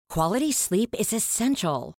Quality sleep is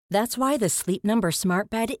essential. That's why the Sleep Number Smart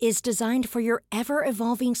Bed is designed for your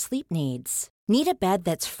ever-evolving sleep needs. Need a bed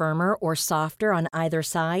that's firmer or softer on either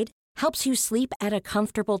side? Helps you sleep at a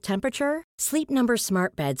comfortable temperature? Sleep Number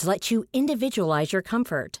Smart Beds let you individualize your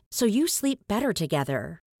comfort, so you sleep better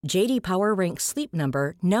together. J.D. Power ranks Sleep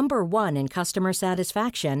Number number 1 in customer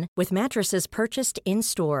satisfaction with mattresses purchased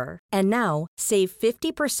in-store. And now, save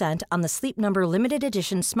 50% on the Sleep Number Limited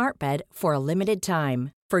Edition Smart Bed for a limited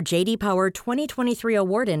time. For J.D. Power 2023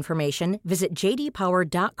 award information, visit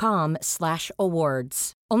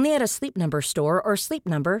jdpower.com/awards. Only at a Sleep Number store or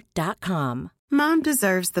sleepnumber.com. Mom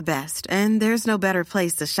deserves the best, and there's no better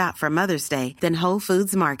place to shop for Mother's Day than Whole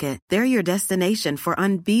Foods Market. They're your destination for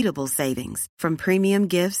unbeatable savings, from premium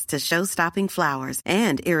gifts to show-stopping flowers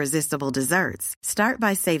and irresistible desserts. Start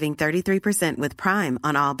by saving 33% with Prime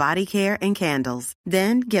on all body care and candles.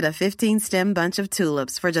 Then get a 15-stem bunch of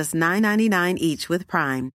tulips for just $9.99 each with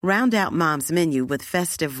Prime. Round out Mom's menu with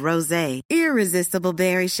festive rosé, irresistible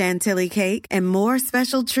berry chantilly cake, and more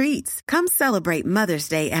special treats. Come celebrate Mother's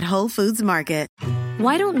Day at Whole Foods Market.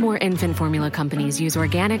 Why don't more infant formula companies use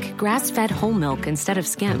organic, grass-fed whole milk instead of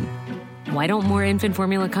skim? Why don't more infant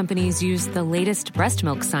formula companies use the latest breast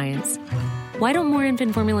milk science? Why don't more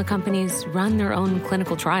infant formula companies run their own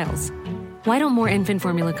clinical trials? Why don't more infant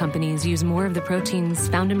formula companies use more of the proteins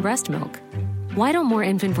found in breast milk? Why don't more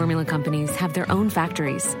infant formula companies have their own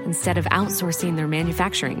factories instead of outsourcing their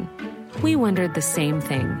manufacturing? We wondered the same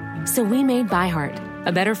thing. So we made ByHeart,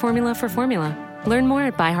 a better formula for formula. Learn more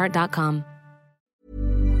at byheart.com.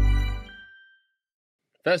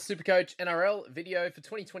 First Supercoach NRL video for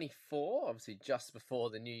 2024, obviously just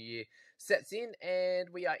before the new year sets in, and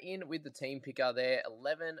we are in with the team picker there,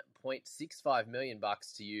 $11.65 million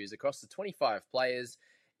to use across the 25 players.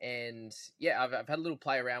 And yeah, I've had a little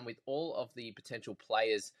play around with all of the potential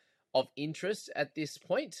players of interest at this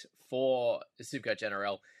point for the Supercoach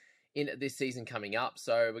NRL in this season coming up.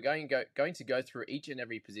 So we're going to go through each and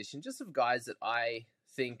every position, just of guys that I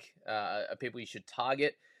think are people you should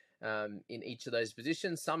target in each of those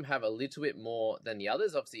positions. Some have a little bit more than the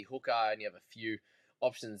others. Obviously, hooker, and you have a few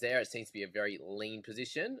options there. It seems to be a very lean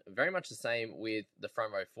position. Very much the same with the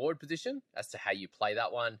front row forward position as to how you play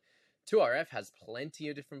that one. 2RF has plenty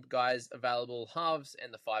of different guys available. Halves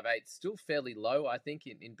and the 5'8", still fairly low, I think,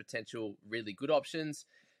 in potential really good options.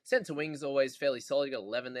 Centre wings always fairly solid. You got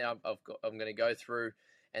 11 there. I'm going to go through,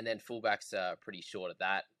 and then fullbacks are pretty short of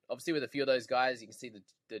that. Obviously, with a few of those guys, you can see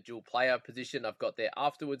the dual player position I've got there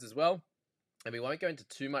afterwards as well. And we won't go into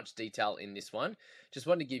too much detail in this one. Just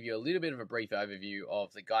wanted to give you a little bit of a brief overview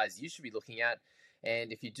of the guys you should be looking at.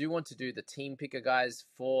 And if you do want to do the team picker guys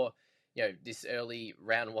for this early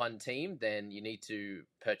round one team, then you need to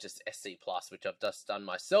purchase SC Plus, which I've just done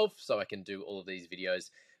myself, so I can do all of these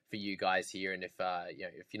videos for you guys here. And if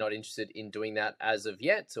you're not interested in doing that as of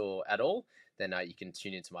yet or at all, then you can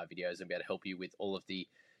tune into my videos and be able to help you with all of the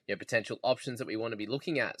potential options that we want to be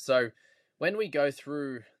looking at. So when we go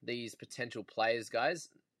through these potential players, guys,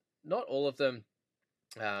 not all of them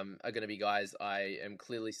are going to be guys I am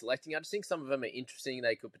clearly selecting. I just think some of them are interesting.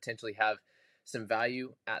 They could potentially have some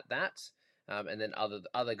value at that. And then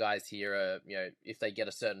other guys here are, if they get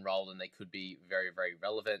a certain role, then they could be very, very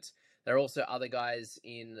relevant. There are also other guys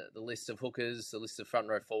in the list of hookers, the list of front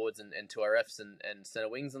row forwards and 2RFs and centre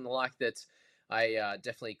wings and the like that I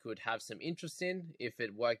definitely could have some interest in if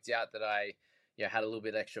it worked out that I had a little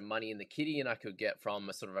bit extra money in the kitty and I could get from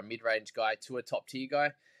a sort of a mid-range guy to a top-tier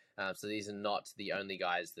guy. So these are not the only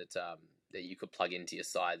guys that you could plug into your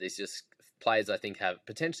side. These are just players I think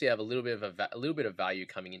potentially have a little bit of value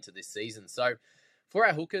coming into this season. So for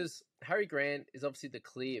our hookers, Harry Grant is obviously the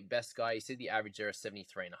clear best guy. You see the average there of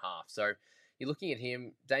 73.5. So you're looking at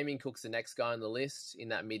him. Damien Cook's the next guy on the list in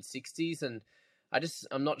that mid-60s, and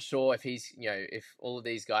I'm not sure if he's, if all of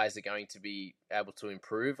these guys are going to be able to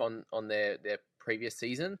improve on their previous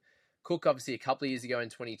season. Cook, obviously, a couple of years ago in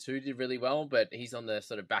 22 did really well, but he's on the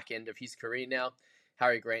sort of back end of his career now.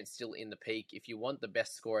 Harry Grant's still in the peak. If you want the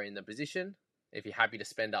best scorer in the position, if you're happy to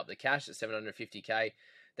spend up the cash at $750K,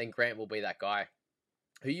 then Grant will be that guy.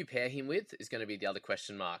 Who you pair him with is going to be the other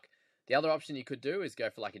question mark. The other option you could do is go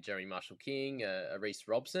for like a Jeremy Marshall-King, a Reece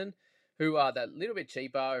Robson, who are that little bit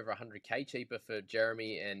cheaper, over 100K cheaper for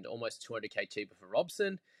Jeremy and almost 200K cheaper for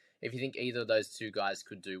Robson, if you think either of those two guys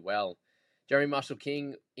could do well. Jeremy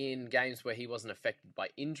Marshall-King, in games where he wasn't affected by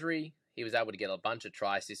injury, he was able to get a bunch of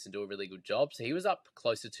try assists and do a really good job. So he was up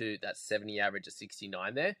closer to that 70 average of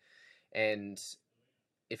 69 there. And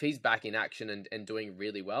if he's back in action and doing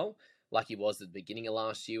really well, like he was at the beginning of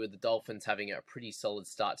last year with the Dolphins having a pretty solid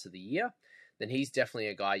start to the year, then he's definitely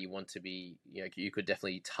a guy you want to be, you could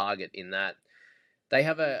definitely target in that. They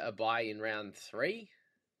have a bye in round 3,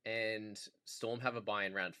 and Storm have a bye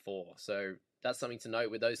in round 4. So that's something to note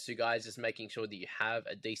with those two guys, just making sure that you have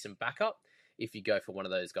a decent backup if you go for one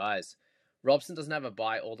of those guys. Robson doesn't have a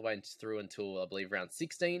bye all the way through until, I believe, round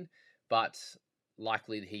 16, but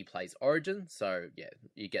likely he plays Origin. So, yeah,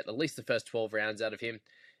 you get at least the first 12 rounds out of him,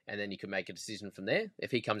 and then you can make a decision from there.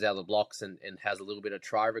 If he comes out of the blocks and has a little bit of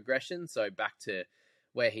try regression, so back to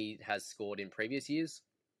where he has scored in previous years.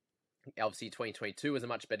 Obviously, 2022 was a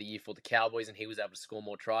much better year for the Cowboys, and he was able to score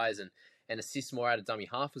more tries and assist more out of dummy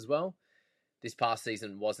half as well. This past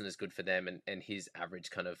season wasn't as good for them, and his average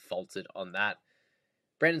kind of faltered on that.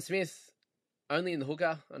 Brandon Smith, only in the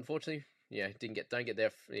hooker, unfortunately. Yeah, don't get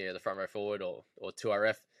there, the front row forward or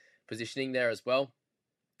 2RF positioning there as well.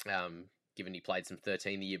 Given he played some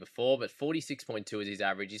 13 the year before, but 46.2 is his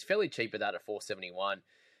average. He's fairly cheap at that at 471.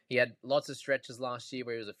 He had lots of stretches last year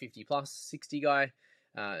where he was a 50 plus 60 guy,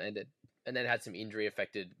 and then had some injury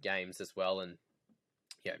affected games as well. And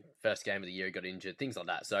first game of the year he got injured, things like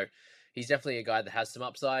that. So he's definitely a guy that has some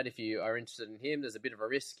upside. If you are interested in him, there's a bit of a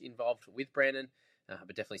risk involved with Brandon,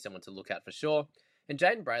 but definitely someone to look at for sure. And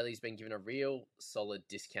Jaden Brayley's been given a real solid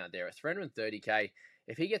discount there at 330k.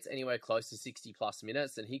 If he gets anywhere close to 60 plus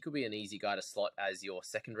minutes, then he could be an easy guy to slot as your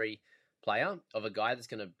secondary player of a guy that's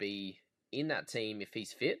going to be in that team if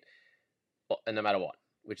he's fit, and no matter what,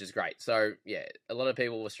 which is great. So, yeah, a lot of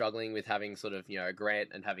people were struggling with having sort of, a Grant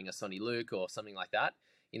and having a Sonny Luke or something like that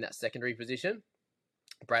in that secondary position.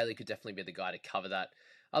 Brayley could definitely be the guy to cover that.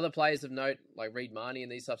 Other players of note, like Reed Marnie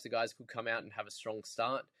and these types of guys, could come out and have a strong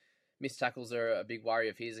start. Missed tackles are a big worry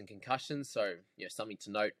of his, and concussions, so something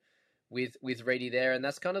to note with Reedy there. And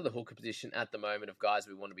that's kind of the hooker position at the moment of guys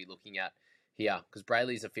we want to be looking at here, because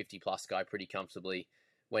Brayley's a 50-plus guy pretty comfortably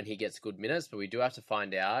when he gets good minutes, but we do have to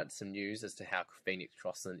find out some news as to how Phoenix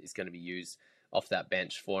Crossland is going to be used off that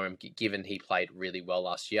bench for him, given he played really well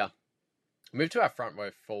last year. Move to our front row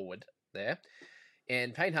forward there.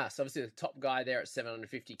 And Payne Haas, obviously the top guy there at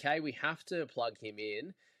 750k. We have to plug him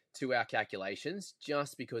in to our calculations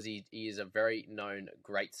just because he is a very known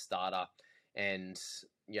great starter. And,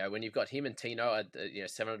 when you've got him and Tino at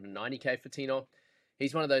 790k for Tino,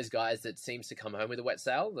 he's one of those guys that seems to come home with a wet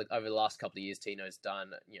sail. Like over the last couple of years, Tino's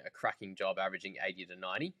done a cracking job averaging 80 to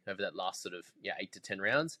 90 over that last sort of 8 to 10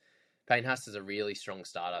 rounds. Payne Haas is a really strong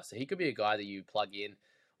starter. So he could be a guy that you plug in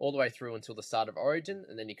all the way through until the start of Origin,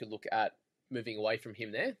 and then you could look at moving away from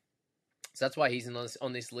him there. So that's why he's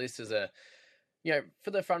on this list as a,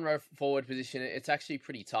 for the front row forward position. It's actually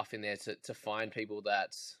pretty tough in there to find people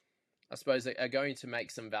that I suppose are going to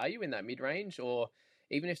make some value in that mid-range, or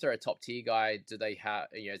even if they're a top tier guy, do they have,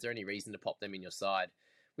 is there any reason to pop them in your side?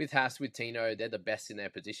 With Haas, with Tino, they're the best in their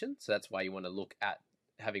position. So that's why you want to look at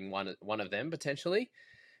having one of them potentially.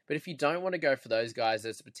 But if you don't want to go for those guys,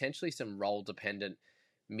 there's potentially some role dependent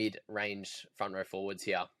mid-range front row forwards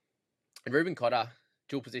here. And Ruben Cotter,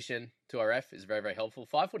 dual position, 2RF, is very, very helpful.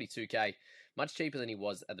 542k, much cheaper than he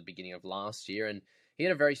was at the beginning of last year. And he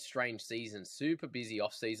had a very strange season, super busy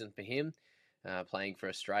off-season for him, playing for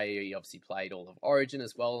Australia. He obviously played all of Origin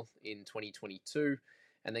as well in 2022.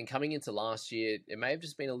 And then coming into last year, it may have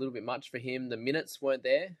just been a little bit much for him. The minutes weren't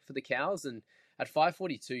there for the Cows. And at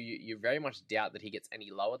 542, you very much doubt that he gets any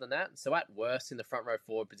lower than that. So at worst, in the front row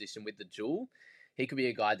forward position with the dual, he could be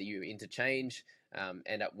a guy that you interchange.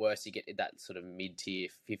 And at worst, you get that sort of mid-tier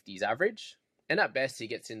 50s average. And at best, he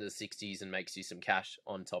gets into the 60s and makes you some cash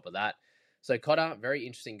on top of that. So Cotter, very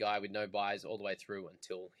interesting guy with no buys all the way through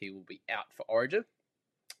until he will be out for Origin.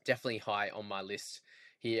 Definitely high on my list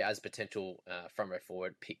here as potential front row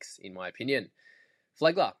forward picks, in my opinion.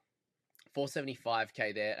 Flegler,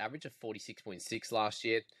 475k there, average of 46.6 last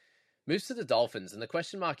year. Moves to the Dolphins, and the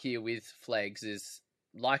question mark here with Flegs is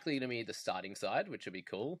likely to be the starting side, which would be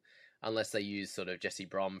cool, unless they use sort of Jesse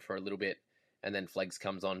Brom for a little bit, and then Flegs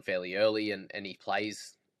comes on fairly early and he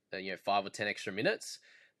plays 5 or 10 extra minutes.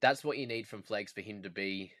 That's what you need from Flegs for him to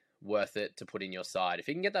be worth it to put in your side. If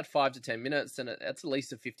he can get that 5 to 10 minutes, then that's at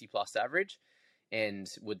least a 50 plus average, and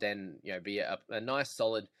would then be a nice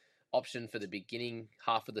solid option for the beginning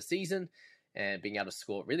half of the season, and being able to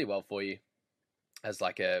score really well for you as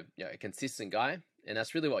like a consistent guy. And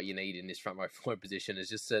that's really what you need in this front row forward position, is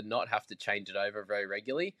just to not have to change it over very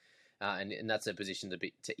regularly. And that's a position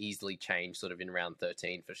to easily change sort of in round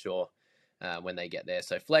 13 for sure when they get there.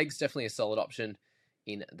 So Flegs, definitely a solid option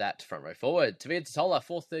in that front row forward. Tavita Totola,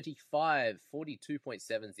 435,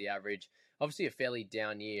 42.7 is the average. Obviously a fairly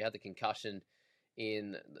down year. Had the concussion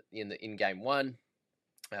in game one.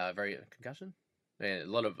 Concussion? Yeah, a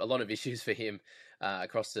lot of issues for him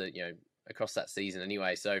across that season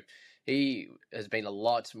anyway. So he has been a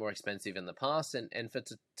lot more expensive in the past, and for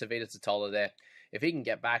Tavita Totola there, if he can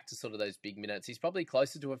get back to sort of those big minutes, he's probably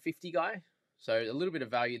closer to a 50 guy. So a little bit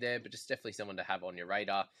of value there, but just definitely someone to have on your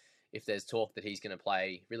radar if there's talk that he's going to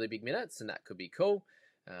play really big minutes, and that could be cool.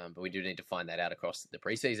 But we do need to find that out across the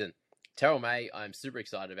preseason. Terrell May, I'm super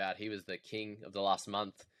excited about. He was the king of the last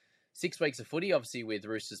month. 6 weeks of footy, obviously with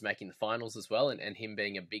Roosters making the finals as well, and him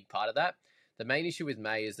being a big part of that. The main issue with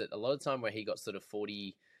May is that a lot of time where he got sort of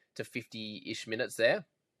 40 to 50-ish minutes there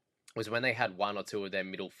was when they had one or two of their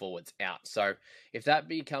middle forwards out. So if that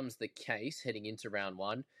becomes the case heading into round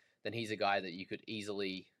one, then he's a guy that you could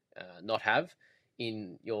easily not have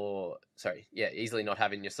in your, easily not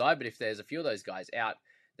have in your side. But if there's a few of those guys out,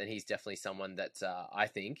 then he's definitely someone that I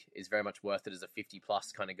think is very much worth it as a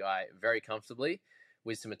 50-plus kind of guy, very comfortably,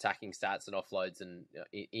 with some attacking stats and offloads and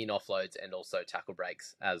in offloads and also tackle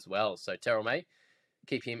breaks as well. So Terrell May,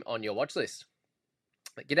 keep him on your watch list.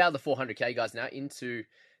 Get out of the 400k guys now into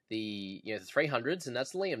the 300s, and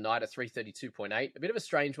that's Liam Knight at 332.8. A bit of a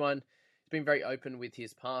strange one. He's been very open with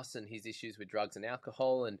his past and his issues with drugs and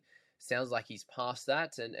alcohol, and sounds like he's past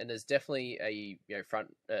that. And there's definitely a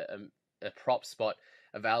prop spot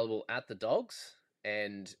available at the Dogs,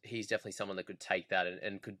 and he's definitely someone that could take that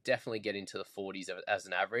and could definitely get into the 40s as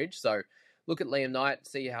an average. So look at Liam Knight,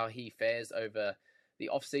 see how he fares over the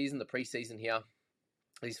off-season, the pre-season here.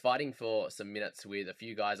 He's fighting for some minutes with a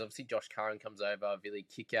few guys. Obviously, Josh Curran comes over. Vili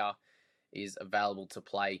Kikau is available to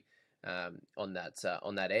play on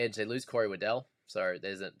that edge. They lose Corey Waddell, so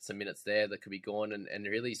there's some minutes there that could be gone. And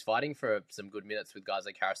really, he's fighting for some good minutes with guys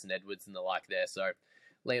like Harrison Edwards and the like there. So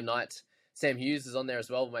Liam Knight. Sam Hughes is on there as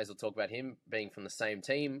well. We may as well talk about him being from the same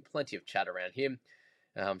team. Plenty of chat around him.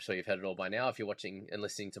 I'm sure you've heard it all by now if you're watching and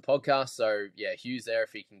listening to podcasts. So, yeah, Hughes there,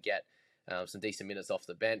 if he can get some decent minutes off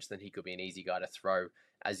the bench, then he could be an easy guy to throw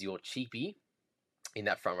as your cheapie in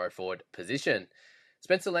that front row forward position.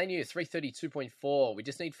 Spencer Leniu, 332.4. We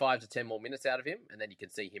just need 5 to 10 more minutes out of him, and then you can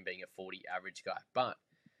see him being a 40 average guy. But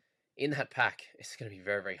in that pack, it's going to be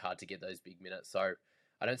very, very hard to get those big minutes. So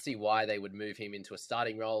I don't see why they would move him into a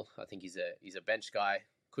starting role. I think he's a bench guy.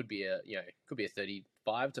 Could be a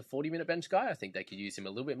 35 to 40 minute bench guy. I think they could use him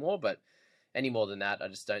a little bit more, but any more than that, I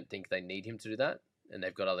just don't think they need him to do that. And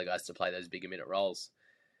they've got other guys to play those bigger minute roles.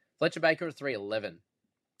 Fletcher Baker at 311,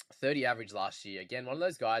 30 average last year. Again, one of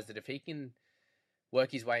those guys that if he can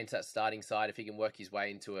work his way into that starting side, if he can work his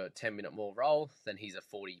way into a 10-minute more role, then he's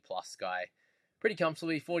a 40-plus guy pretty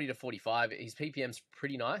comfortably, 40 to 45. His PPM's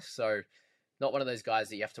pretty nice, so not one of those guys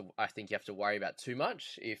that I think you have to worry about too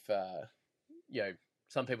much. If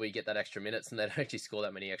some people you get that extra minutes and they don't actually score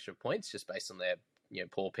that many extra points just based on their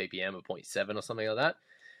poor PPM of 0.7 or something like that.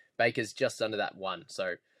 Baker's just under that 1,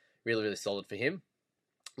 so really, really solid for him.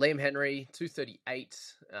 Liam Henry, 238,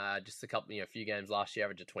 just a few games last year,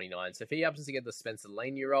 average of 29. So if he happens to get the Spencer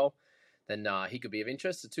Leniu role, then he could be of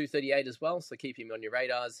interest. At 238 as well, so keep him on your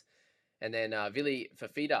radars. And then Vili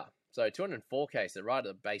Fafita, so 204k, so right at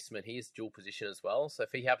the basement. He is dual position as well. So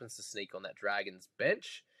if he happens to sneak on that Dragons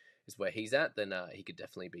bench, is where he's at, then he could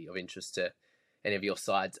definitely be of interest to any of your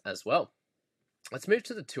sides as well. Let's move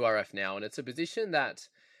to the 2RF now, and it's a position that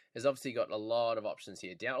has obviously got a lot of options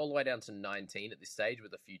here, all the way down to 19 at this stage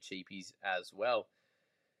with a few cheapies as well.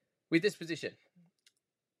 With this position,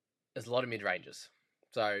 there's a lot of mid-ranges.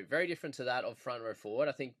 So very different to that of front row forward.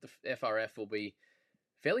 I think the FRF will be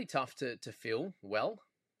fairly tough to fill well.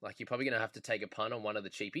 Like you're probably going to have to take a punt on one of the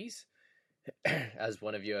cheapies as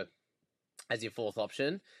your fourth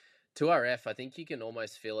option. 2RF, I think you can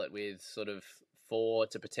almost fill it with sort of 4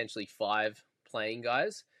 to potentially 5 playing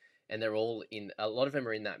guys. And they're all a lot of them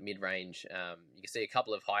are in that mid-range. You can see a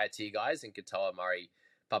couple of higher tier guys in Katoa, Murray,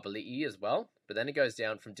 Papali'i as well. But then it goes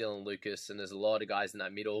down from Dylan Lucas, and there's a lot of guys in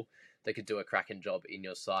that middle that could do a cracking job in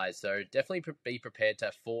your side. So definitely be prepared to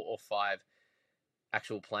have 4 or 5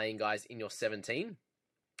 actual playing guys in your 17,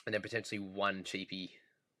 and then potentially 1 cheapie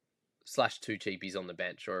 / 2 cheapies on the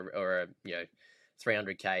bench, or a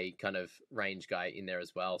 300k kind of range guy in there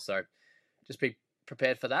as well. So just be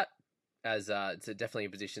prepared for that, as it's definitely a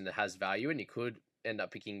position that has value, and you could end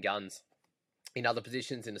up picking guns in other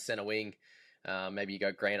positions in the center wing. Maybe you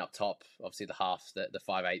go Grant up top, obviously the half, the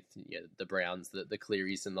 5'8", the Browns, the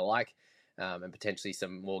Clearys and the like, and potentially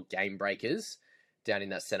some more game breakers down in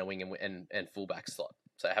that center wing and fullback slot.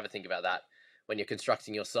 So have a think about that when you're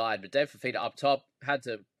constructing your side. But Dave Fafita up top, had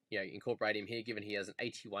to incorporate him here, given he has an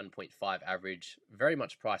 81.5 average, very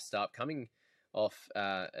much priced up, coming off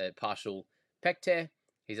a partial pec tear.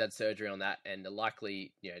 He's had surgery on that, and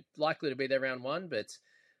likely to be there round 1, but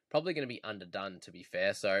probably going to be underdone, to be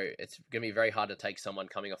fair. So it's going to be very hard to take someone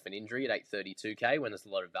coming off an injury at 832k when there's a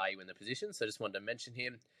lot of value in the position. So just wanted to mention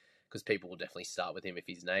him because people will definitely start with him if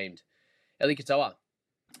he's named. Eli Katoa,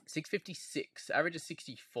 656, average of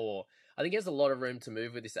 64. I think he has a lot of room to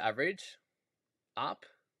move with this average up.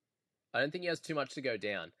 I don't think he has too much to go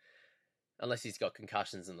down, unless he's got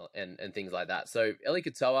concussions and things like that. So Eli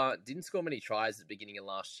Katoa didn't score many tries at the beginning of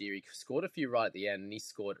last year. He scored a few right at the end, and he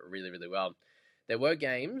scored really, really well. There were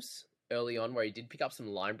games early on where he did pick up some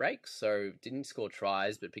line breaks, so didn't score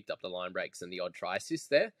tries, but picked up the line breaks and the odd try assist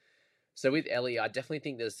there. So with Eli, I definitely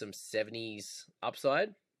think there's some 70s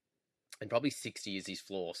upside, and probably 60 is his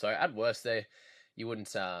floor. So at worst there, you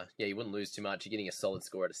wouldn't lose too much. You're getting a solid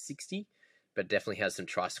score at a 60, but definitely has some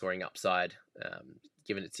try scoring upside,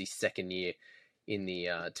 given it's his second year in the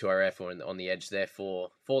 2RF or on the edge there for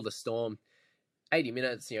the Storm. 80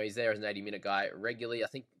 minutes, he's there as an 80-minute guy regularly. I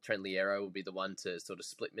think Trent Liero will be the one to sort of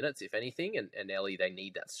split minutes, if anything, and Ellie, they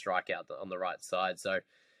need that strikeout on the right side. So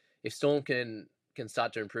if Storm can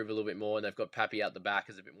start to improve a little bit more, and they've got Pappy out the back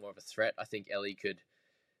as a bit more of a threat, I think Ellie could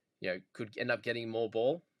end up getting more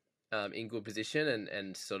ball in good position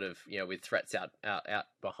and sort of, with threats out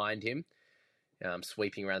behind him,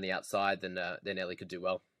 sweeping around the outside, then Ellie could do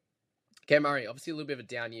well. Cam Murray, obviously a little bit of a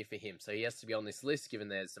down year for him, so he has to be on this list, given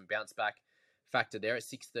there's some bounce back factor there at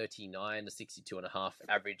 639 to 62.5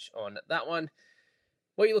 average on that one.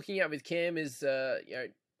 What you're looking at with Cam is,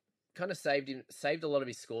 kind of saved a lot of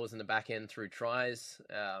his scores in the back end through tries.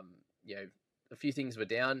 A few things were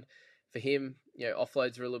down for him.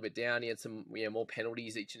 Offloads were a little bit down. He had some more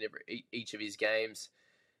penalties each of his games.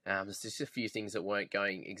 There's just a few things that weren't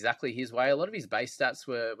going exactly his way. A lot of his base stats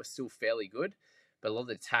were still fairly good, but a lot of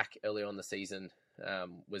the attack earlier on the season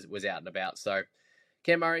was out and about. So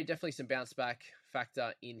Cam Murray, definitely some bounce back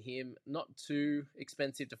factor in him. Not too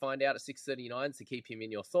expensive to find out at 639, so keep him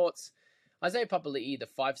in your thoughts. Isaiah Papali'i, the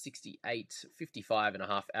 568,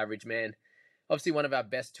 55.5 average man. Obviously one of our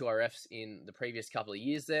best 2RFs in the previous couple of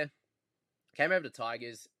years there. Came over to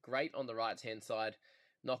Tigers, great on the right-hand side,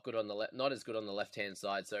 not as good on the left-hand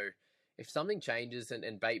side. So if something changes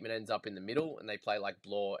and Bateman ends up in the middle and they play like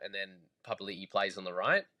Blore and then Papali'i plays on the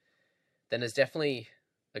right, then there's definitely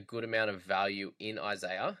a good amount of value in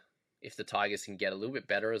Isaiah if the Tigers can get a little bit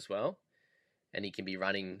better as well, and he can be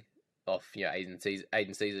running off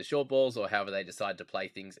Aiden Caesar short balls or however they decide to play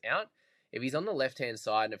things out. If he's on the left-hand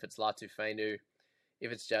side, and if it's Latu Fainu,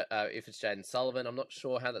 if it's Jaden Sullivan, I'm not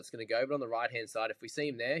sure how that's going to go, but on the right-hand side, if we see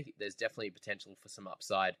him there's definitely potential for some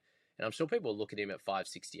upside, and I'm sure people will look at him at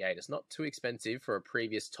 568. It's not too expensive for a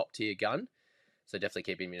previous top-tier gun, so definitely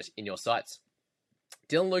keep him in your sights.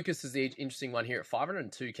 Dylan Lucas is the interesting one here at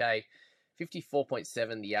 502k,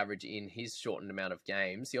 54.7 the average in his shortened amount of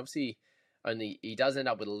games. He does end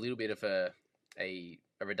up with a little bit of a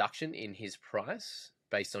reduction in his price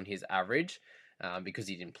based on his average because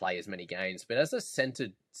he didn't play as many games. But as a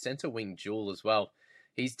center wing duel as well,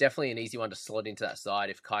 he's definitely an easy one to slot into that side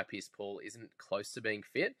if Kai Pearce-Paul isn't close to being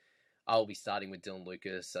fit. I'll be starting with Dylan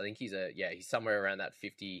Lucas. I think he's somewhere around that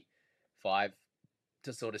 55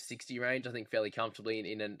 to sort of 60 range, I think fairly comfortably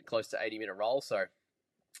in a close to 80-minute role. So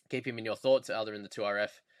keep him in your thoughts, either in the 2RF,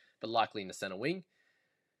 but likely in the center wing.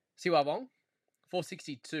 Siwa Wong,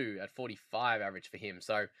 462 at 45 average for him.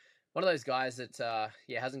 So one of those guys that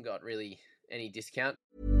hasn't got really any discount.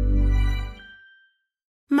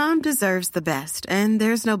 Mom deserves the best, and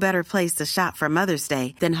there's no better place to shop for Mother's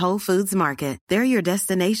Day than Whole Foods Market. They're your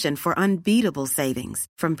destination for unbeatable savings,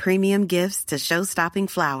 from premium gifts to show-stopping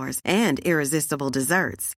flowers and irresistible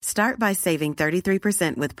desserts. Start by saving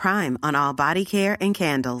 33% with Prime on all body care and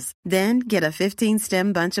candles. Then get a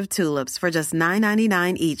 15-stem bunch of tulips for just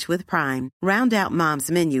 $9.99 each with Prime. Round out Mom's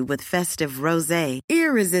menu with festive rosé,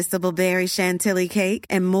 irresistible berry chantilly cake,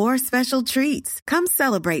 and more special treats. Come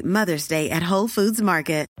celebrate Mother's Day at Whole Foods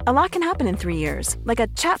Market. A lot can happen in 3 years, like a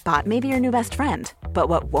chatbot may be your new best friend. But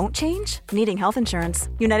what won't change? Needing health insurance.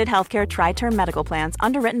 United Healthcare Tri-Term Medical Plans,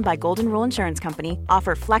 underwritten by Golden Rule Insurance Company,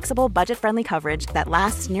 offer flexible, budget-friendly coverage that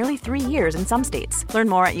lasts nearly 3 years in some states. Learn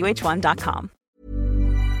more at uh1.com.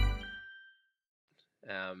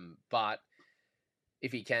 But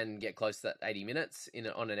if he can get close to that 80 minutes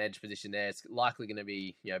on an edge position there, it's likely going to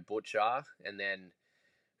be Butcher, and then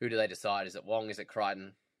who do they decide? Is it Wong? Is it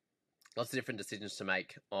Crichton? Lots of different decisions to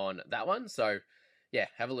make on that one. So,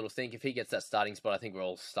 have a little think. If he gets that starting spot, I think we're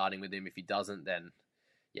all starting with him. If he doesn't, then,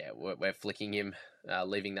 we're flicking him,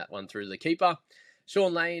 leaving that one through the keeper.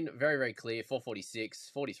 Sean Lane, very, very clear,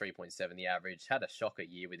 446, 43.7 the average. Had a shocker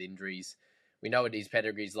year with injuries. We know what his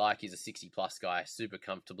pedigree's like. He's a 60-plus guy, super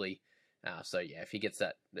comfortably. If he gets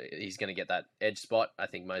that, he's going to get that edge spot. I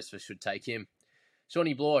think most of us should take him.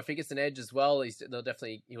 Shawnee Blore, if he gets an edge as well, he'll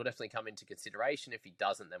definitely come into consideration. If he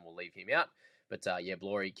doesn't, then we'll leave him out. But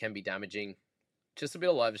Blore, he can be damaging. Just a bit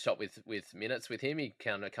all overshot with minutes with him. He'd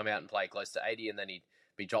kind of come out and play close to 80, and then he'd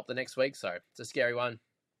be dropped the next week. So it's a scary one.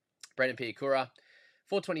 Brendan Piakura,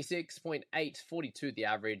 426.8, 42 the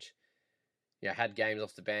average. Had games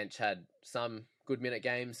off the bench, had some good minute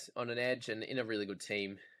games on an edge, and in a really good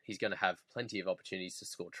team, he's going to have plenty of opportunities to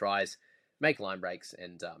score tries, make line breaks,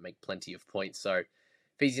 and make plenty of points. So if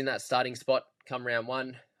he's in that starting spot come round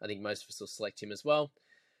one, I think most of us will select him as well.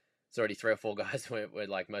 It's already 3 or 4 guys where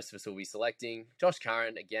like most of us will be selecting. Josh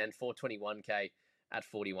Curran, again, 421k at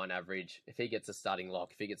 41 average. If he gets a starting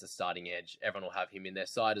lock, if he gets a starting edge, everyone will have him in their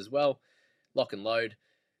side as well. Lock and load.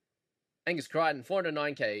 Angus Crichton,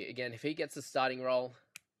 409k. Again, if he gets a starting role,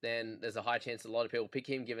 then there's a high chance a lot of people pick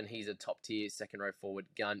him, given he's a top-tier second-row forward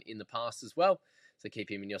gun in the past as well. So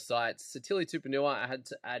keep him in your sights. Satili Tupanua, I had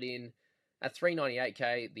to add in at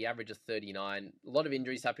 398k, the average of 39. A lot of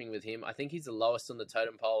injuries happening with him. I think he's the lowest on the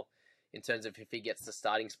totem pole in terms of if he gets the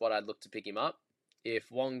starting spot, I'd look to pick him up.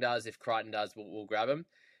 If Wong does, if Crichton does, we'll grab him.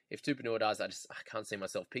 If Tupanua does, I can't see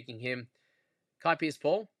myself picking him. Kai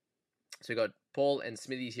Pearce-Paul. So we've got Paul and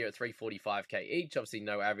Smithies here at 345k each. Obviously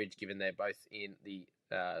no average given they're both in the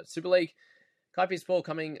Super League. Kai Pearce-Paul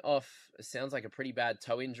coming off, sounds like a pretty bad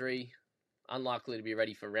toe injury. Unlikely to be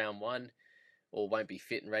ready for round one, or won't be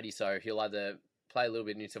fit and ready. So he'll either play a little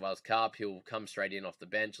bit in New South Wales Cup, he'll come straight in off the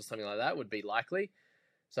bench or something like that would be likely.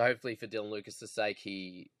 So hopefully for Dylan Lucas' sake,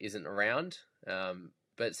 he isn't around. But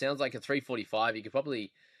it sounds like a 345. You could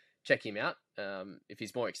probably check him out. If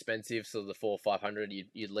he's more expensive, so the 400 or 500,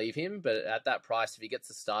 you'd leave him. But at that price, if he gets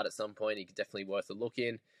to start at some point, he could definitely worth a look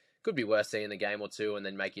in. Could be worth seeing a game or two and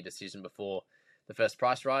then make your decision before the first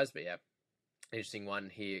price rise. But yeah, interesting one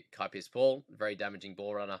here. Kai Pearce-Paul, very damaging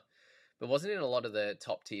ball runner, but wasn't in a lot of the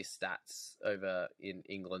top tier stats over in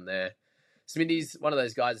England there. Smitty's one of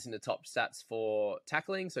those guys that's in the top stats for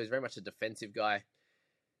tackling, so he's very much a defensive guy.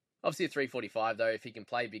 Obviously, at 345, though, if he can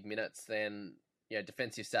play big minutes, then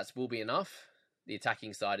defensive stats will be enough. The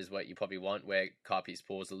attacking side is what you probably want, where Kai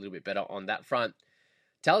Pearce-Paul is a little bit better on that front.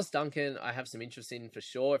 Tallis Duncan, I have some interest in for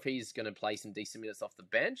sure if he's going to play some decent minutes off the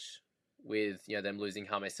bench with them losing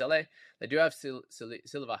Hame Sele. They do have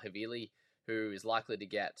Silva Havili, who is likely to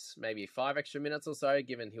get maybe 5 extra minutes or so,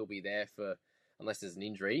 given he'll be there for, unless there's an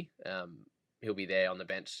injury, he'll be there on the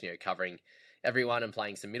bench, covering everyone and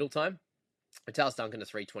playing some middle time. Tallis Duncan to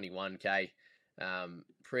 321k,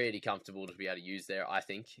 pretty comfortable to be able to use there, I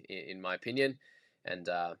think, in my opinion. And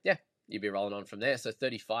you'd be rolling on from there. So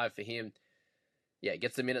 35 for him. Yeah,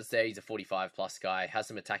 gets the minutes there. He's a 45 plus guy, has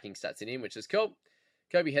some attacking stats in him, which is cool.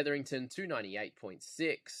 Kobe Hetherington,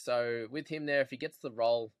 298.6. So with him there, if he gets the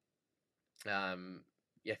role,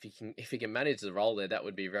 if he can manage the role there, that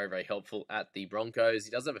would be very, very helpful at the Broncos.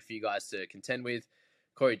 He does have a few guys to contend with.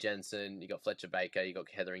 Corey Jensen, you got Fletcher Baker, you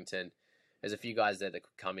got Hetherington. There's a few guys there that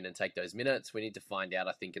could come in and take those minutes. We need to find out,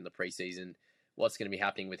 I think, in the preseason what's going to be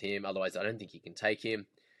happening with him. Otherwise, I don't think he can take him.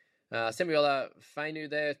 Semiola Fainu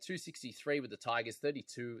there, 263 with the Tigers,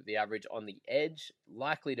 32 the average on the edge.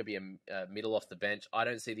 Likely to be a middle off the bench. I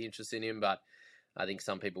don't see the interest in him, but I think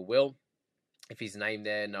some people will. If he's named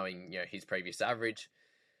there, knowing his previous average.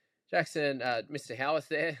 Jackson, Mr. Howarth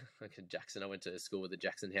there. Okay, Jackson, I went to school with the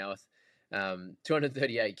Jackson Howarth.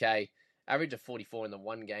 238k. Average of 44 in the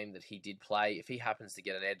one game that he did play. If he happens to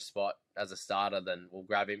get an edge spot as a starter, then we'll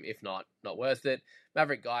grab him. If not, not worth it.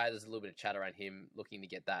 Maverick Guy, there's a little bit of chat around him looking to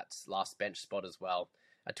get that last bench spot as well.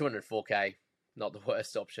 At 204k, not the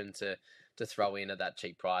worst option to throw in at that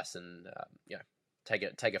cheap price and take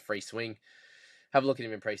a free swing. Have a look at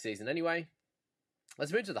him in preseason anyway.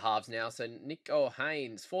 Let's move to the halves now. So Nick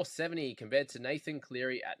O'Haines, 470 compared to Nathan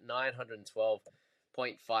Cleary at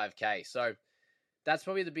 912.5k. So that's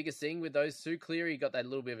probably the biggest thing with those two. Cleary got that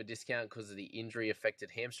little bit of a discount because of the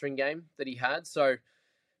injury-affected hamstring game that he had. So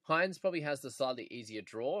Hines probably has the slightly easier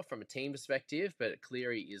draw from a team perspective, but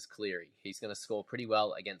Cleary is Cleary. He's going to score pretty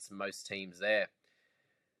well against most teams there.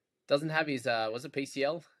 Doesn't have his,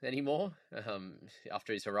 PCL anymore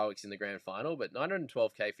after his heroics in the grand final, but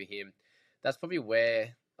 912k for him. That's probably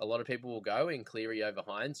where a lot of people will go in Cleary over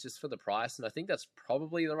Hines just for the price, and I think that's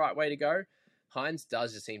probably the right way to go. Hines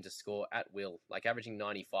does just seem to score at will, like averaging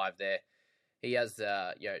 95 there. He has,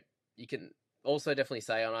 you can also definitely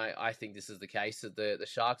say, and I think this is the case, that the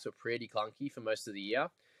Sharks were pretty clunky for most of the year.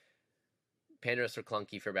 Penrith were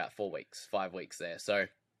clunky for about 5 weeks there. So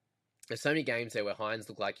there's so many games there where Hines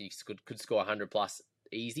looked like he could score 100 plus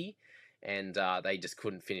easy, and they just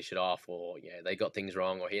couldn't finish it off, or they got things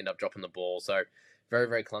wrong, or he ended up dropping the ball. So very,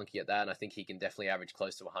 very clunky at that, and I think he can definitely average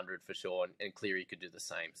close to 100 for sure, and Cleary could do the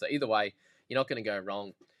same. So either way, you're not going to go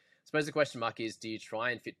wrong. I suppose the question mark is, do you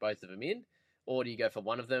try and fit both of them in, or do you go for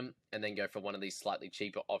one of them and then go for one of these slightly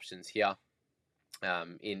cheaper options here?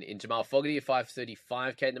 in Jamal Fogarty at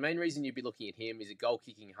 535k. The main reason you'd be looking at him is a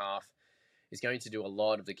goal-kicking half is going to do a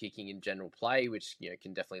lot of the kicking in general play, which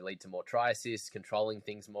can definitely lead to more try assists, controlling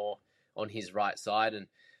things more on his right side. And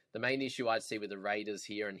the main issue I'd see with the Raiders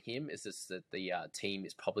here and him is just that the team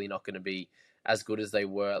is probably not going to be as good as they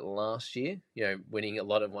were last year. Winning a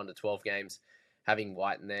lot of 1-12 games, having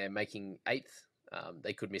White in there, making 8th.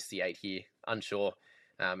 They could miss the 8 here. Unsure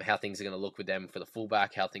how things are going to look with them for the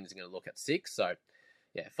fullback, how things are going to look at 6. So,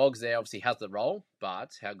 yeah, Fogg's there, obviously has the role,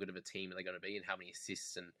 but how good of a team are they going to be and how many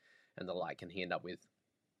assists and the like can he end up with?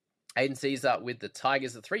 Aiden Caesar with the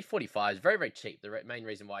Tigers at 345 is very, very cheap. The main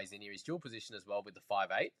reason why he's in here is dual position as well with the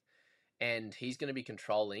 5'8", and he's going to be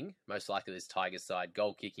controlling, most likely, this Tigers side,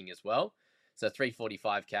 goal kicking as well. So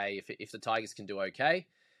 345k, if the Tigers can do okay,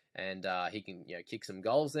 and he can kick some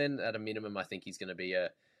goals, then at a minimum, I think he's going to be a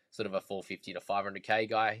sort of a 450 to 500k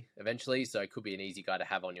guy eventually. So it could be an easy guy to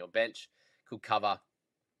have on your bench. Could cover,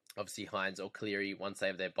 obviously, Hines or Cleary once they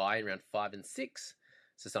have their bye in round 5 and 6.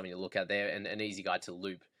 So something to look at there, and an easy guy to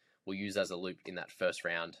loop. We'll use as a loop in that first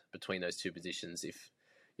round between those two positions if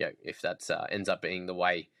that ends up being the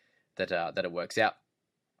way that it works out.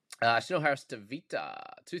 Chanel Harris Tavita,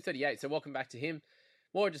 238. So welcome back to him.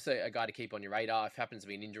 More just a guy to keep on your radar. If happens to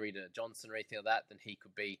be an injury to Johnson or anything like that, then he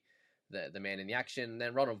could be the man in the action. And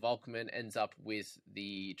then Ronald Volkman ends up with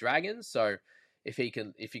the Dragons. So if you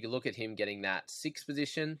can look at him getting that 6th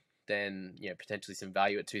position, then potentially some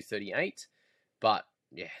value at 238. But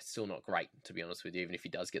yeah, still not great, to be honest with you, even if he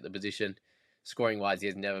does get the position. Scoring-wise, he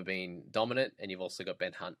has never been dominant, and you've also got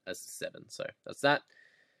Ben Hunt as 7. So that's that.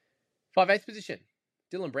 5/8 position,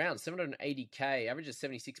 Dylan Brown, 780k, averages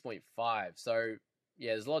 76.5. So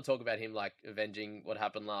yeah, there's a lot of talk about him like avenging what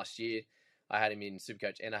happened last year. I had him in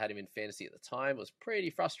Supercoach and I had him in Fantasy at the time. It was pretty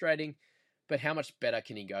frustrating, but how much better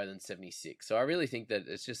can he go than 76? So I really think that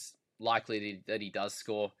it's just likely that he does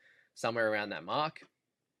score somewhere around that mark.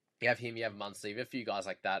 You have him, you have Munster, you have a few guys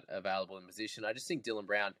like that available in position. I just think Dylan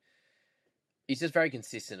Brown, he's just very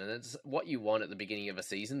consistent, and it's what you want at the beginning of a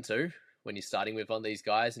season too, when you're starting with one of these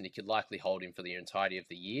guys, and you could likely hold him for the entirety of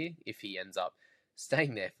the year if he ends up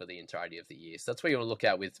staying there for the entirety of the year. So that's what you want to look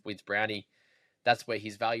at with Brownie. That's where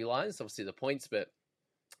his value lies, obviously the points, but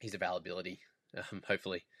his availability,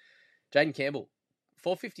 hopefully. Jaden Campbell,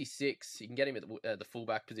 456. You can get him at the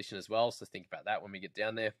fullback position as well, so think about that when we get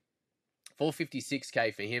down there.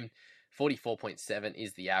 456k for him, 44.7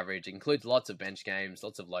 is the average. It includes lots of bench games,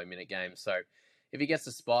 lots of low minute games. So if he gets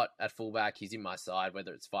a spot at fullback, he's in my side,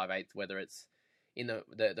 whether it's 5/8, whether it's in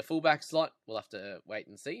the fullback slot. We'll have to wait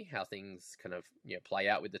and see how things kind of play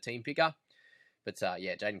out with the team picker. But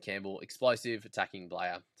yeah, Jaden Campbell, explosive, attacking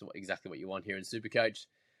player. It's exactly what you want here in Supercoach.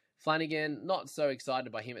 Flanagan, not so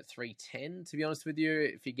excited by him at 310, to be honest with you.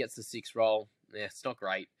 If he gets the 6 roll, yeah, it's not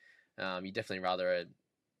great. You definitely rather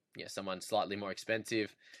someone slightly more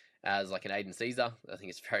expensive as like an Aiden Caesar. I think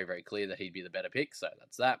it's very, very clear that he'd be the better pick, so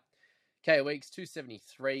that's that. KO Weeks,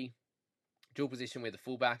 273. Dual position with the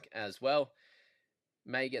fullback as well.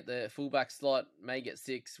 May get the fullback slot, may get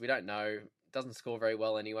 6. We don't know. Doesn't score very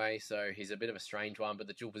well anyway, so he's a bit of a strange one, but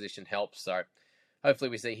the dual position helps. So hopefully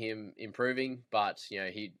we see him improving, but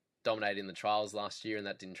he dominated in the trials last year and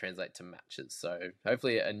that didn't translate to matches. So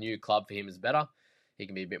hopefully a new club for him is better. He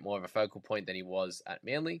can be a bit more of a focal point than he was at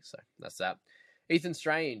Manly, so that's that. Ethan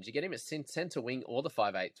Strange, you get him at centre wing or the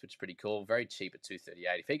 5/8, which is pretty cool. Very cheap at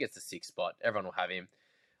 238. If he gets the 6th spot, everyone will have him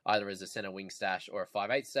either as a centre wing stash or a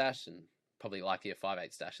 5/8 stash, and probably likely a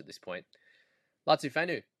 5/8 stash at this point. Latu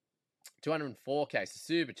Fanu, 204k, so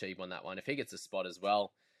super cheap on that one. If he gets a spot as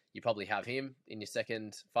well, you probably have him in your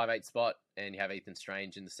second 5/8 spot, and you have Ethan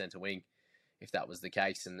Strange in the centre wing, if that was the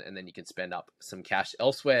case, and then you can spend up some cash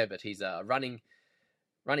elsewhere, but he's a running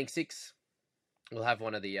 6. We'll have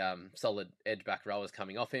one of the solid edge back rowers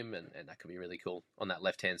coming off him, and that could be really cool on that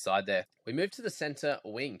left-hand side there. We move to the centre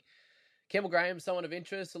wing. Campbell Graham, someone of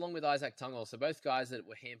interest, along with Isaac Tungle. So both guys that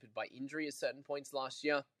were hampered by injury at certain points last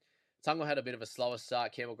year. Tungle had a bit of a slower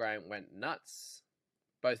start. Campbell Graham went nuts,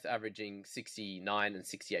 both averaging 69 and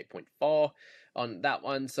 68.4 on that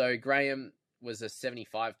one. So Graham was a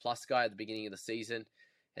 75-plus guy at the beginning of the season,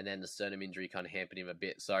 and then the sternum injury kind of hampered him a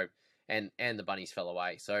bit. So and the Bunnies fell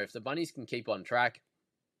away. So if the Bunnies can keep on track,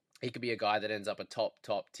 he could be a guy that ends up a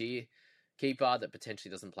top tier keeper that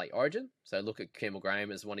potentially doesn't play Origin. So look at Campbell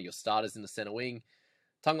Graham as one of your starters in the centre wing.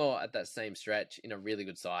 Tungo at that same stretch in a really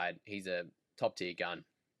good side. He's a top tier gun.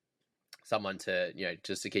 Someone to,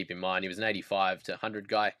 just to keep in mind. He was an 85 to 100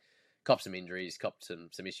 guy. Copped some injuries, copped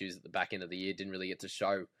some issues at the back end of the year. Didn't really get to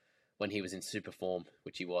show when he was in super form,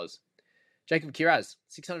 which he was. Jacob Kiraz,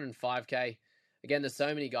 605k. Again, there's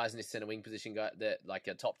so many guys in this centre wing position that like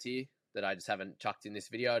a top tier that I just haven't chucked in this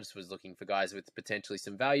video. I just was looking for guys with potentially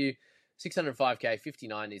some value. 605k,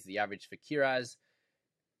 59 is the average for Kiraz.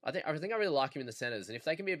 I think I really like him in the centers, and if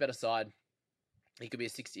they can be a better side, he could be a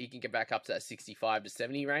 60. He can get back up to that 65 to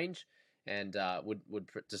 70 range, and would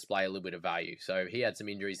display a little bit of value. So he had some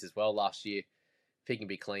injuries as well last year. If he can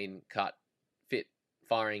be clean, cut, fit,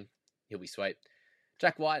 firing, he'll be sweet.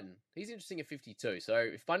 Jack Whiten, he's interesting at 52. So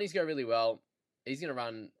if bunnies go really well, he's going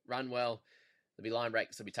to run well. There'll be line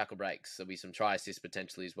breaks, there'll be tackle breaks, there'll be some try assists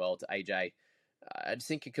potentially as well to AJ. I just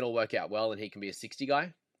think it could all work out well, and he can be a 60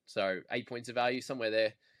 guy. So 8 points of value, somewhere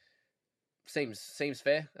there. Seems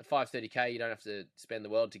fair. At 530k, you don't have to spend the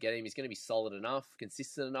world to get him. He's going to be solid enough,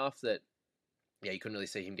 consistent enough that, yeah, you couldn't really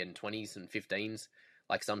see him getting 20s and 15s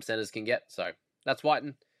like some centers can get. So that's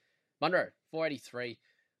Whiten. Munro, 483.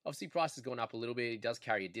 Obviously, price has gone up a little bit. He does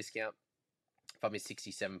carry a discount from his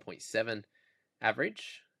 67.7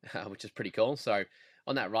 average, which is pretty cool. So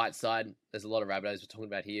on that right side, there's a lot of Rabbitohs we're talking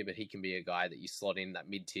about here, but he can be a guy that you slot in that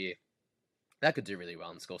mid-tier. That could do really well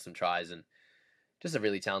and score some tries, and just a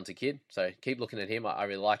really talented kid. So keep looking at him. I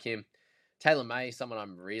really like him. Taylor May, someone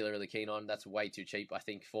I'm really, really keen on. That's way too cheap, I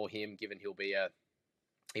think, for him, given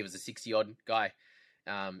he was a 60-odd guy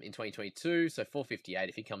in 2022. So 458,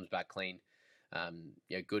 if he comes back clean,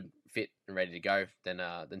 good, fit, and ready to go, then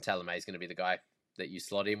Taylor May is going to be the guy that you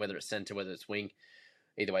slot in, whether it's center, whether it's wing.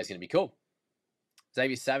 Either way is going to be cool.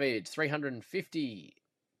 Xavier Savage, 350k.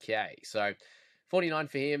 So 49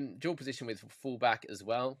 for him. Dual position with fullback as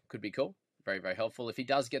well. Could be cool. Very, very helpful. If he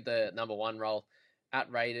does get the number 1 role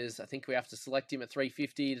at Raiders, I think we have to select him at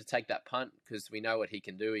 350 to take that punt, because we know what he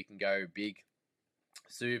can do. He can go big,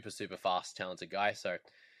 super, super fast, talented guy. So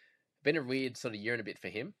been a weird sort of year and a bit for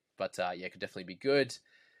him, but could definitely be good.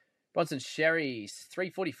 Bronson Sherry,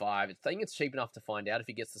 345. I think it's cheap enough to find out if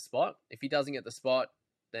he gets the spot. If he doesn't get the spot,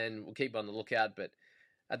 then we'll keep on the lookout. But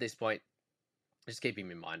at this point, just keep him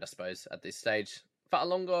in mind, I suppose, at this stage.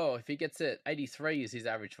 Fa'alongo, if he gets it, 83 is his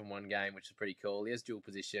average from one game, which is pretty cool. He has dual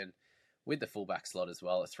position with the fullback slot as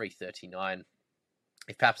well at 339.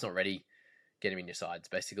 If Pap's not ready, get him in your sides,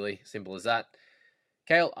 basically. Simple as that.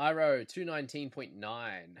 Kale Iro,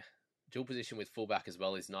 219.9. Dual position with fullback as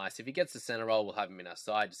well is nice. If he gets the centre role, we'll have him in our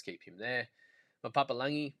side. Just keep him there.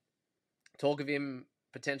 Mapapalangi, talk of him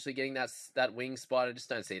potentially getting that wing spot. I just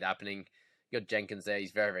don't see it happening. You got Jenkins there.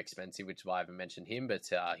 He's very, very expensive, which is why I haven't mentioned him, but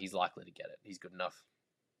he's likely to get it. He's good enough.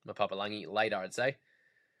 Mapapalangi later, I'd say.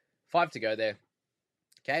 5 to go there.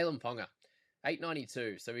 Kalen Ponga,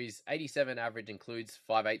 892. So his 87 average includes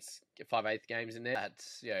 5/8 games in there.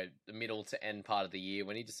 That's the middle to end part of the year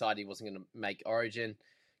when he decided he wasn't going to make Origin.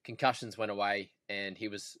 Concussions went away, and he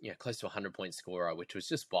was close to a 100-point scorer, which was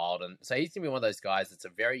just wild. And so he's going to be one of those guys that's a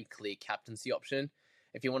very clear captaincy option.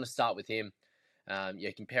 If you want to start with him,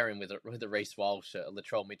 compare him with a Reece Walsh, a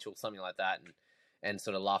Latrell Mitchell, something like that, and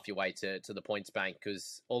sort of laugh your way to the points bank,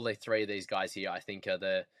 because all the three of these guys here, I think, are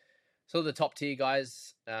the sort of the top tier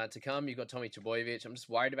guys to come. You've got Tommy Trbojevic. I'm just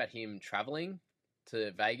worried about him traveling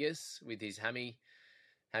to Vegas with his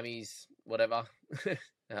hammies, whatever,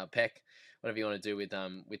 pec, whatever you want to do with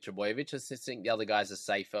Trbojevic. I just think the other guys are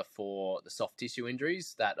safer for the soft tissue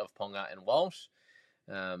injuries, that of Ponga and Walsh.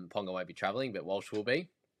 Ponga won't be traveling, but Walsh will be.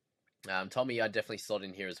 Tommy, I'd definitely slot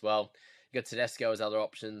in here as well. You got Tedesco as other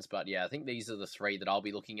options, but I think these are the three that I'll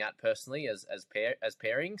be looking at personally as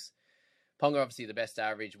pairings. Ponga, obviously the best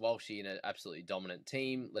average. Walshy in an absolutely dominant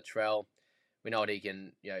team. Latrell, we know what he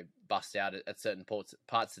can bust out at certain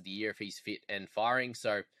parts of the year if he's fit and firing.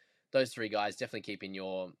 So those three guys definitely keep in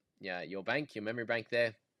your bank, your memory bank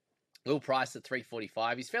there. Will Price at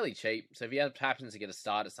 345. He's fairly cheap, so if he happens to get a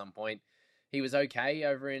start at some point, he was okay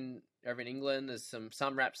over in England. There's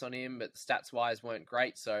some raps on him, but stats wise weren't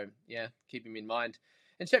great. So keep him in mind.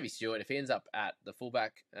 And Chevy Stewart, if he ends up at the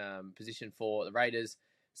fullback position for the Raiders,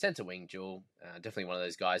 centre wing dual, definitely one of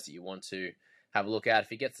those guys that you want to have a look at. If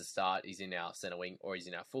he gets the start, he's in our centre wing or he's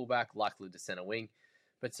in our fullback, likely to centre wing.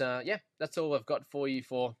 But that's all I've got for you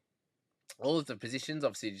for all of the positions.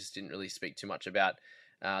 Obviously, just didn't really speak too much about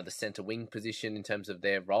the centre wing position in terms of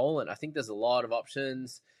their role. And I think there's a lot of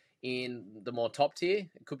options in the more top tier.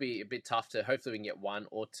 It could be a bit tough to, hopefully we can get one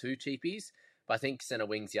or two cheapies. But I think centre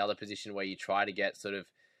wing's the other position where you try to get sort of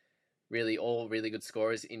really good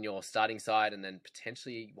scorers in your starting side, and then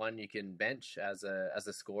potentially one you can bench as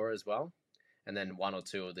a scorer as well. And then one or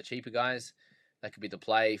two of the cheaper guys. That could be the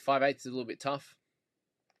play. 5/8 is a little bit tough.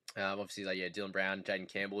 Obviously, Dylan Brown, Jaden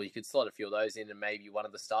Campbell, you could slot a few of those in, and maybe one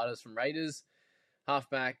of the starters from Raiders.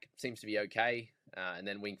 Halfback seems to be okay. And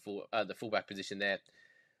then the fullback position there.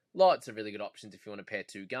 Lots of really good options if you want to pair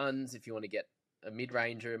two guns, if you want to get a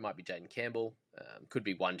mid-ranger. It might be Jaden Campbell. Could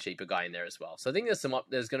be one cheaper guy in there as well. So I think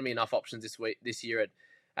there's going to be enough options this year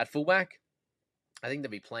at fullback. I think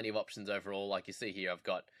there'll be plenty of options overall. Like you see here, I've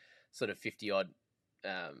got sort of 50-odd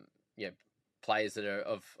players that are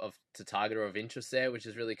of to target or of interest there, which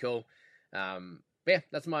is really cool. But yeah,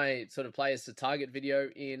 that's my sort of players to target video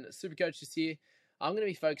in Supercoach this year. I'm going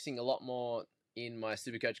to be focusing a lot more in my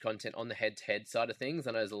Supercoach content on the head-to-head side of things.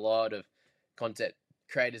 I know there's a lot of content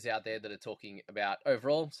creators out there that are talking about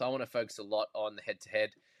overall, so I want to focus a lot on the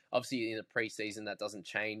head-to-head. Obviously, in the preseason, that doesn't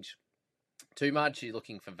change too much. You're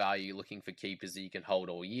looking for value, you're looking for keepers that you can hold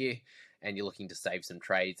all year, and you're looking to save some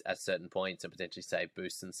trades at certain points and potentially save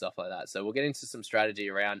boosts and stuff like that. So we'll get into some strategy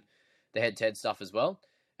around the head-to-head stuff as well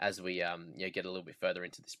as we get a little bit further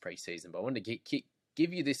into this preseason. But I wanted to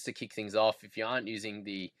give you this to kick things off. If you aren't using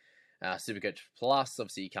the Supercoach Plus,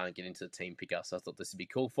 obviously you can't get into the team picker, so I thought this would be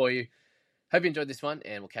cool for you. Hope you enjoyed this one,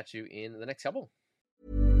 and we'll catch you in the next couple.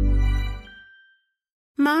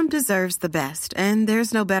 Mom deserves the best, and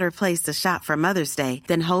there's no better place to shop for Mother's Day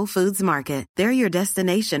than Whole Foods Market. They're your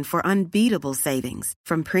destination for unbeatable savings,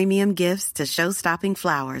 from premium gifts to show-stopping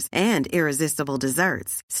flowers and irresistible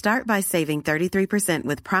desserts. Start by saving 33%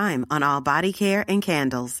 with Prime on all body care and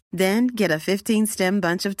candles. Then get a 15-stem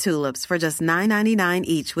bunch of tulips for just $9.99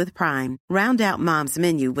 each with Prime. Round out Mom's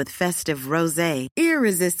menu with festive rosé,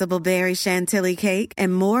 irresistible berry chantilly cake,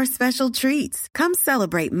 and more special treats. Come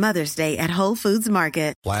celebrate Mother's Day at Whole Foods Market.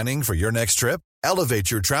 Planning for your next trip?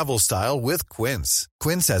 Elevate your travel style with Quince.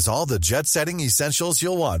 Quince has all the jet-setting essentials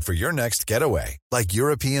you'll want for your next getaway, like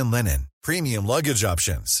European linen, premium luggage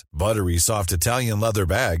options, buttery soft Italian leather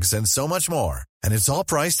bags, and so much more. And it's all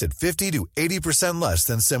priced at 50 to 80% less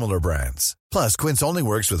than similar brands. Plus, Quince only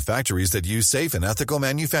works with factories that use safe and ethical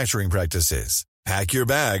manufacturing practices. Pack your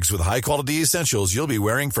bags with high-quality essentials you'll be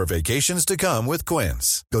wearing for vacations to come with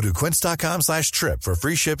Quince. Go to quince.com/trip for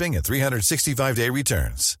free shipping and 365-day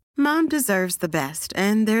returns. Mom deserves the best,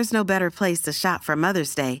 and there's no better place to shop for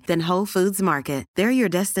Mother's Day than Whole Foods Market. They're your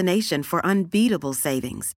destination for unbeatable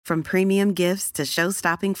savings, from premium gifts to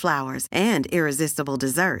show-stopping flowers and irresistible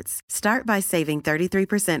desserts. Start by saving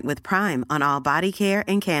 33% with Prime on all body care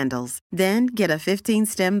and candles. Then get a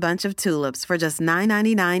 15-stem bunch of tulips for just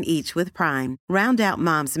 $9.99 each with Prime. Round out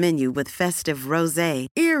Mom's menu with festive rosé,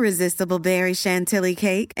 irresistible berry chantilly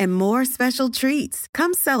cake, and more special treats.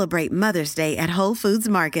 Come celebrate Mother's Day at Whole Foods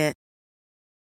Market.